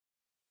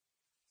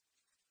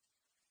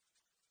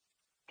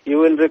You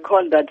will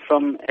recall that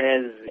from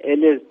as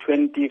early as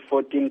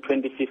 2014,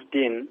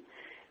 2015,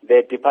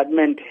 the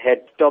department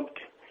had stopped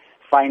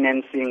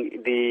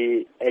financing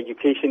the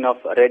education of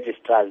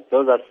registrars.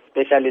 Those are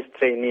specialist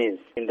trainees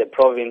in the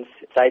province,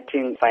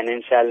 citing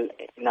financial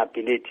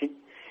inability.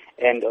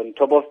 And on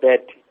top of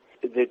that,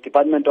 the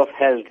Department of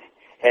Health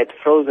had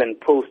frozen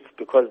posts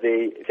because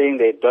saying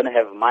they don't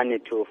have money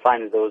to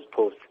fund those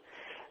posts.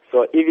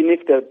 So even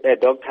if a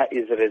doctor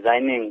is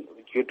resigning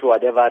due to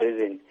whatever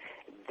reason,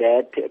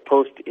 that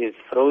post is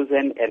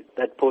frozen and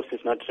that post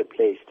is not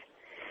replaced.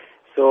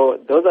 So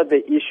those are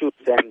the issues,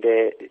 and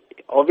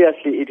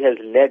obviously it has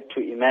led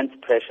to immense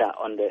pressure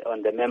on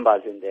the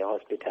members in the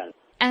hospital.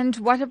 And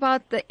what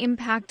about the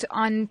impact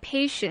on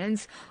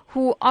patients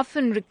who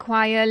often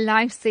require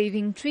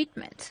life-saving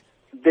treatment?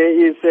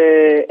 There is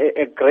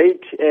a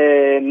great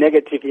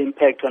negative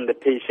impact on the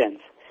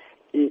patients.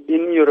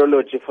 In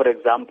urology, for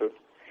example,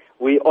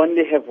 we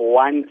only have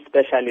one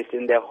specialist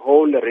in the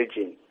whole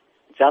region,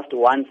 just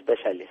one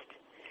specialist.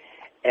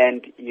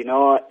 And,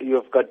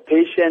 you've got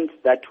patients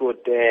that would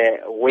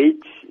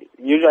wait.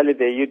 Usually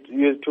they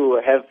used to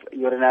have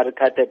urinary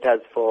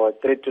catheters for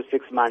 3 to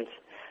 6 months,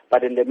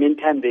 but in the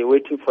meantime they're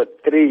waiting for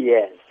 3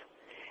 years.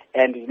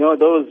 And,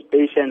 those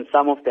patients,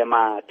 some of them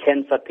are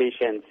cancer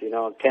patients,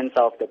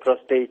 cancer of the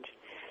prostate.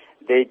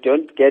 They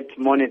don't get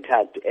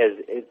monitored as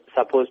it's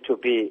supposed to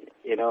be,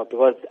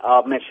 because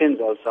our machines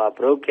also are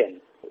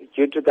broken.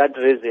 Due to that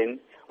reason,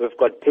 we've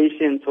got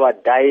patients who are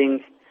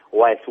dying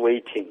whilst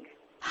waiting.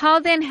 How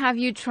then have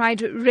you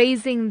tried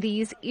raising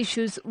these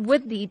issues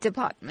with the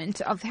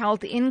Department of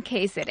Health in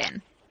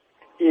KZN?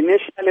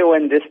 Initially,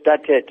 when this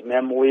started,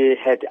 ma'am, we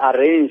had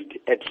arranged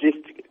at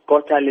least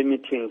quarterly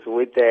meetings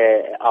with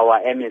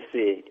our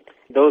MEC.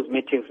 Those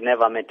meetings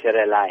never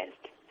materialized.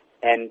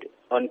 And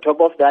on top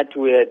of that,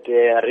 we had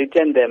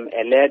written them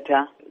a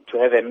letter to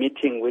have a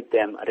meeting with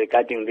them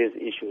regarding these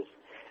issues.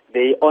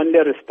 They only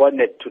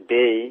responded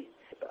today,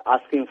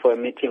 asking for a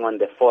meeting on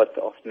the 4th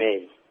of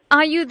May.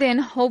 Are you then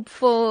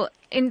hopeful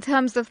in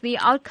terms of the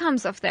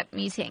outcomes of that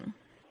meeting?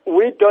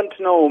 We don't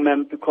know,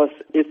 ma'am, because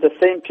it's the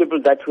same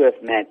people that we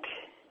have met,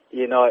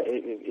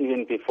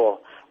 even before.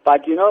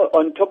 But,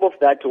 on top of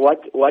that,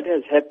 what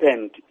has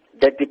happened,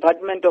 the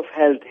Department of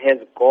Health has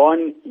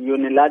gone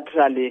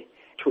unilaterally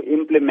to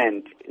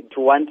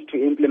want to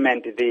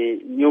implement the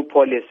new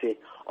policy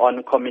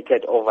on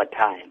committed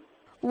overtime.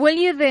 Will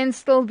you then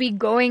still be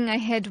going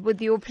ahead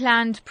with your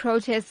planned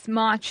protest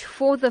march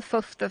for the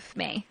 5th of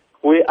May?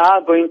 We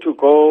are going to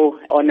go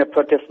on a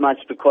protest march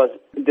because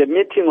the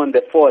meeting on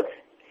the 4th,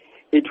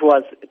 it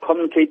was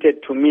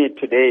communicated to me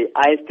today.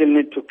 I still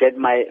need to get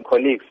my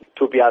colleagues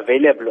to be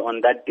available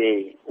on that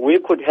day. We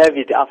could have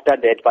it after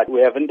that, but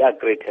we haven't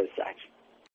agreed as such.